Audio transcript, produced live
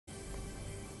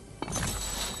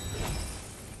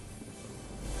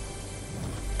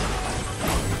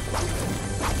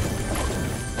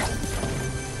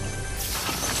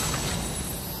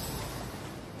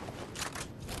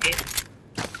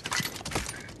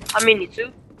How many?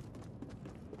 Two?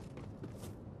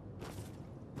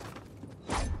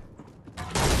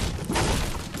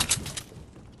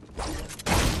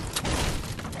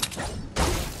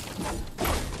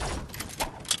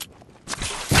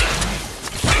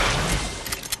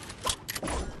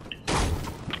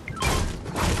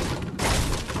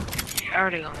 I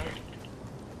already got it.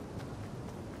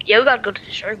 Yeah, we gotta go to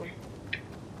the circle.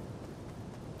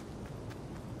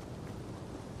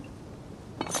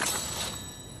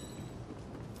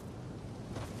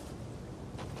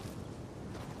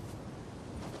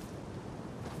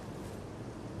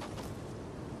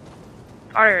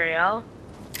 Alright, y'all.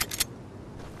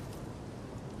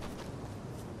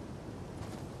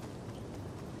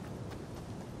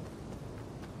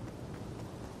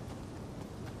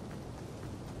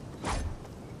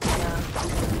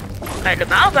 Like, the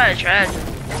mouse pad is trash.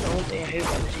 That's the only thing I hate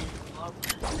about this.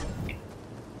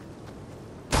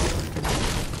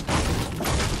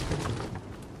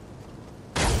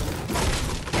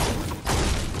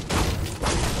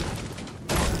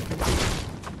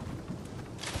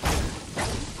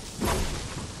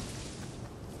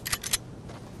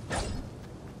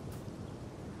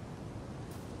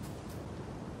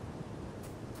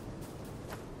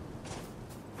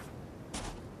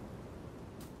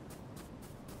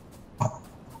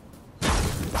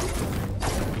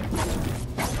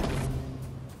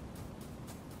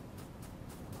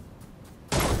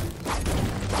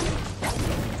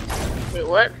 Wait,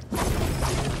 what?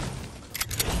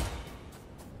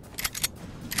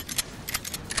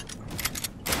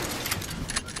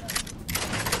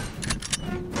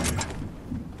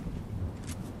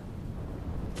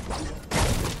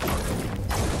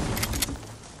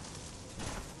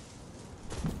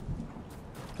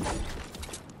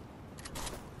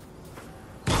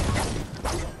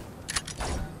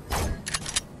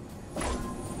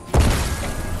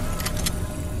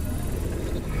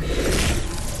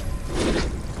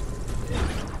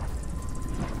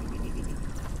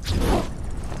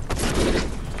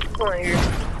 Come on here.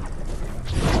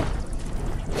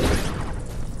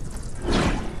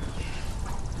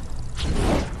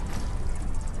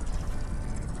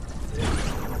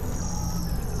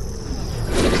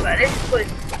 But this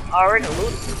place already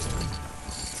looted.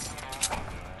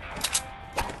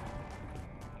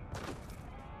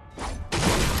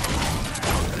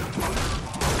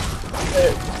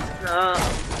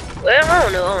 Well, I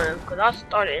don't know, because I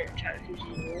started in trying to do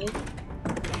season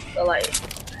 1. But like,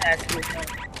 I had to retire.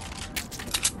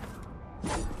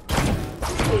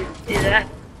 Is that?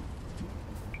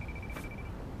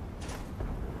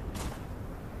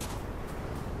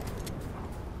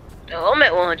 Oh, I'm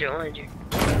at 100.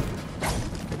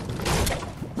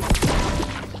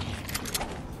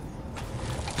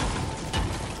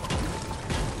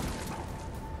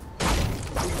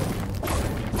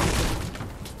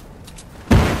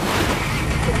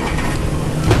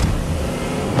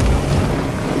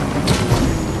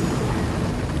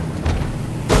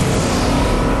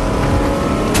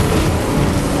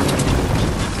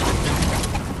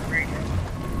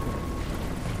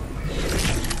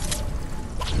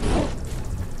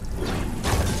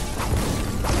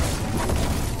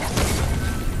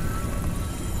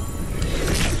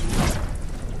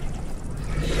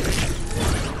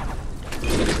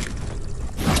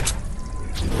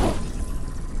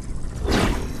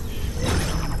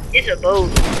 It's a boat.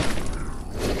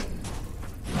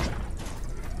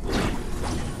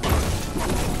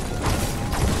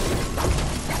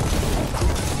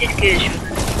 It's good shooting.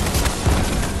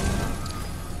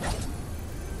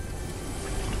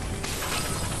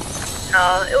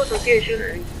 It was okay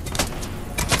shooting.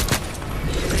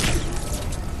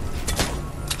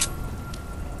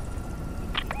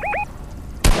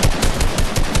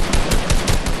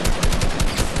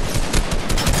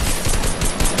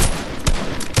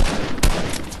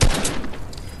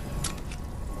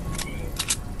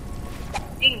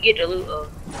 You can get the loot up.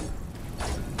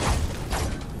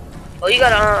 Oh, you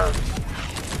gotta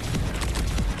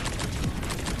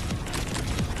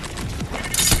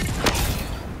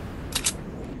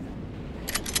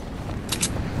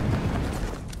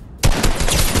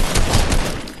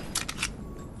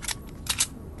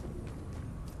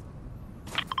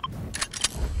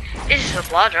This is a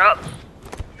supply drop.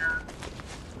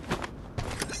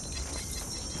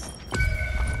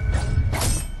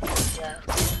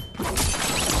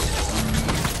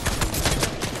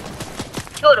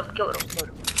 Killed him.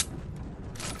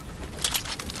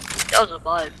 That was a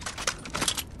vibe.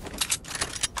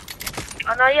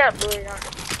 Oh, no, yeah, blue it on.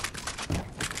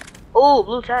 Oh,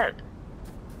 blue tag.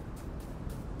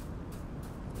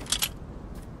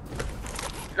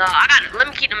 No, I got it. Let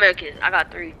me keep the Americans. I got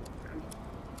 3.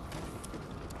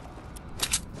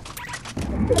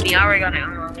 Me, I already got it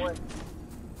on one.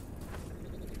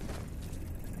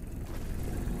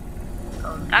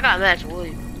 I got match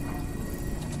wood.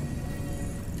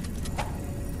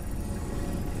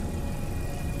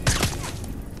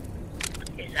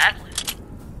 Exactly.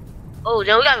 Oh,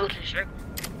 then we gotta go to the circle.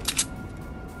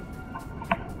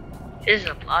 This is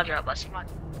a plow drop by somebody.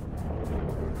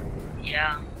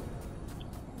 Yeah.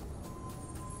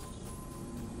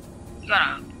 You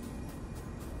gotta.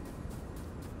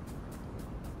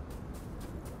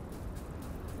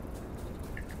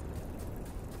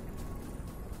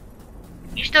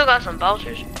 You still got some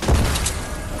vouchers?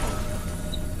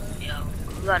 Yeah,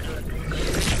 we gotta do it.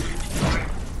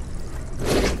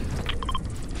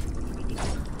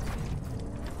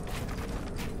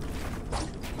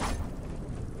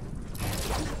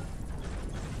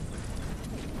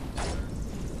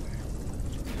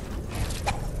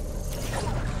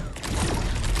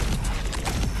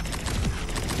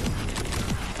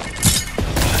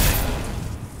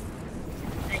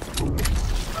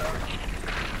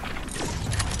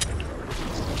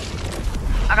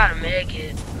 I got a med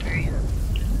kit for you.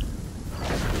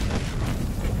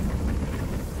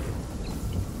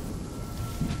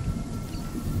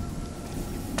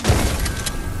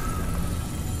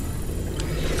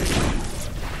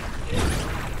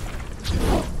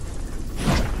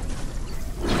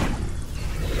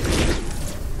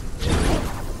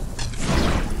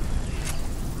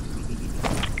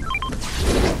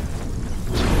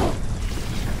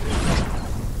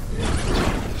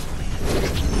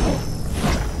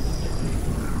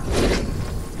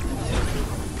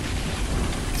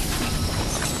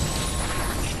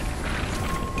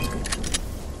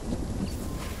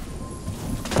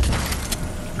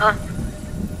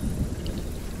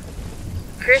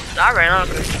 Chris, I ran out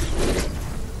of Chris.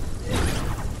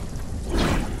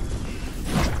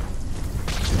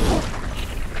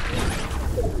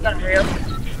 Gotta hurry up.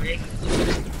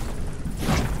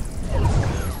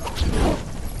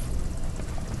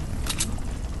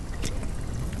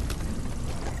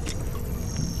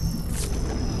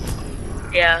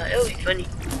 Yeah, it'll be funny.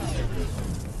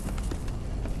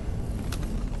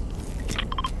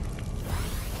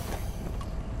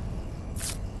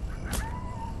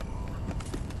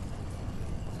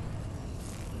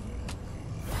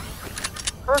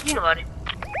 I don't see nobody.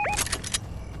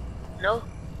 No.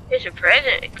 It's a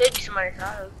present. It could be somebody's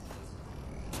house.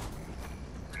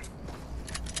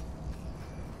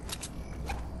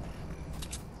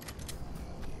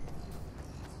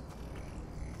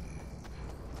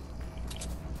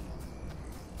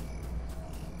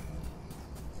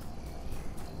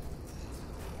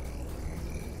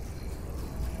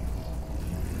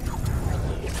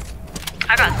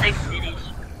 I got 6 cities.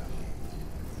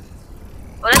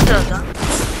 Oh, that's good, huh?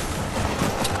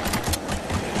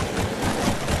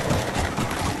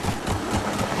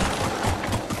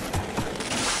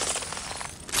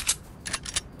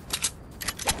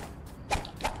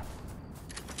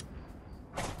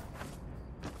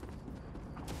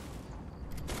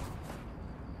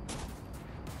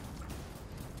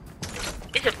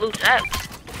 It's a blue sack.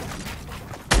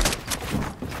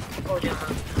 Oh, damn.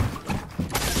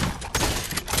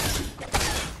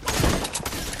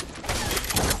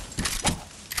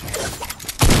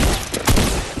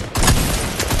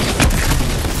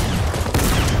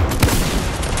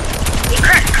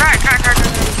 Crack.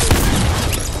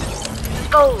 Let's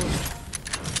go.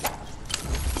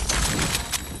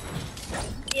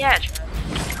 Yeah, try.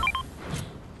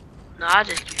 No, I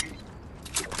just can't.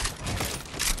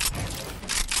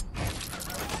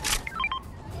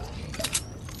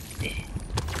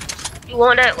 You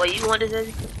want that? What, you want this,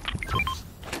 Ezzy?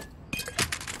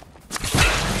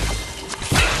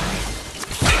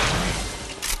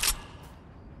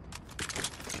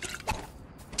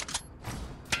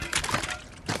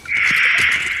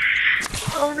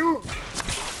 Oh no!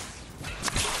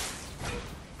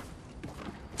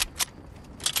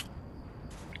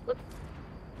 Look.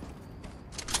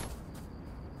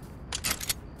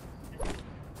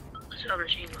 What's our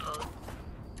machine called?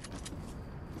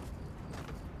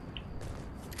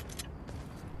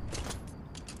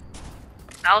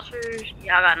 Vouchers?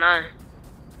 Yeah, I got 9.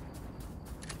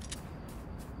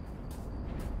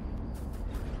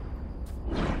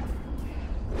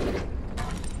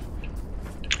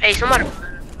 Hey, somebody.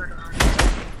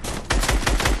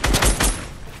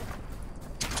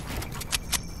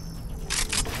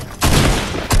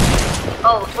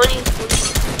 Oh, 20.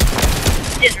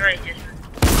 Just right.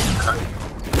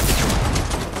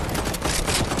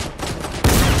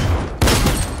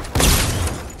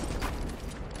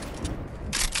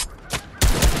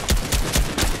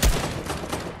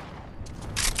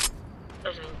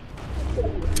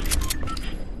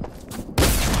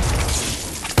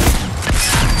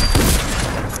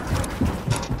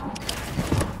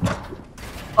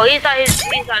 Oh, he's inside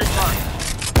his car.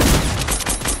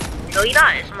 No, he's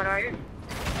not. It's someone right here.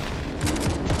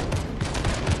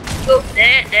 Go,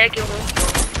 Dad, kill him.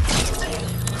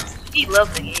 He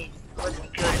loves the game. Let's be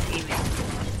good at teaming.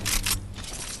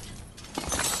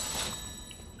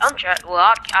 I'm trying. Well,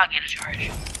 I'll get a charge.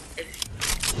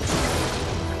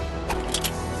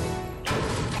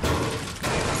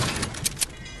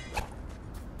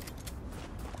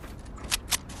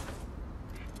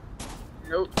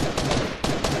 Nope.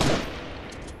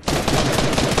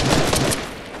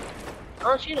 I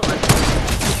don't see no one.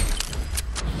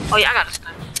 Oh yeah, I got a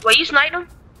sniper. Wait, you sniped him?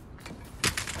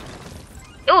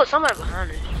 It was somebody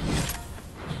behind us.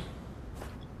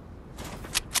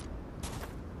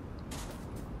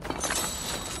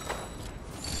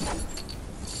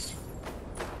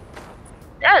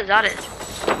 That is out of it.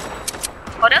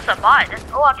 Oh, that's a bot.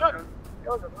 Oh, I killed him.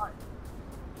 That was a bot.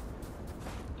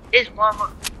 It's one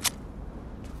more.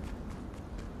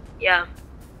 Yeah.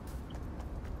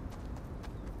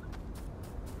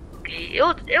 Okay, it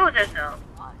was just a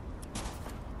bot.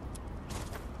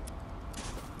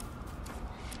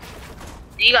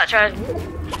 You got charged.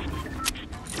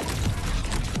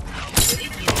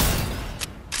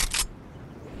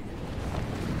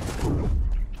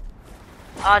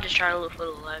 I'll just try to look for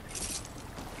the leg.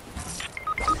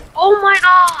 Oh my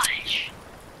gosh!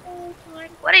 Oh my,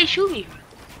 where they shoot me from?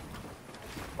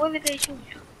 Where did they shoot me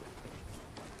from?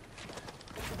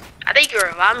 I think you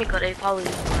revived me because they probably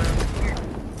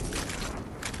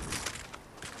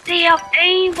they have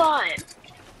aimbot.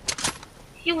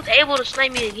 He was able to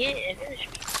snipe me again and finish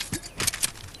me.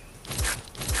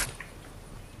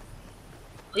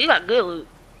 Oh, you got good loot.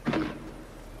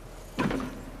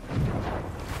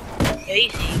 Yeah,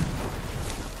 easy.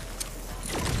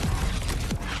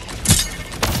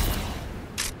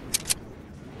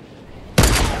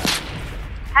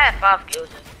 I had 5 kills.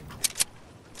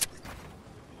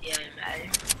 Yeah, it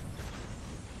matters.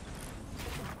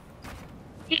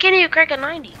 He can't even crack a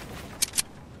 90.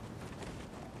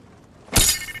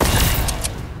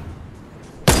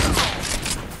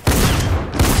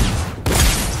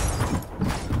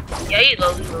 Yeah, he's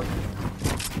low, he's low.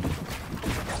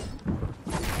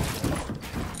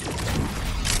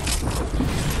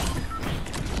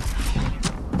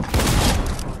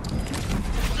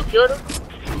 You killed him?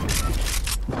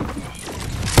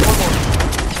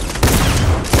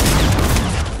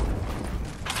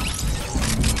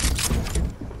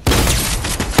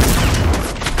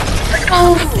 Let's go!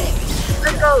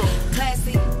 Let's go!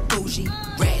 Classy, bougie,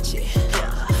 ratchet,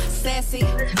 sassy,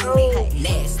 Let's go!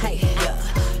 nasty,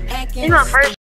 He's my first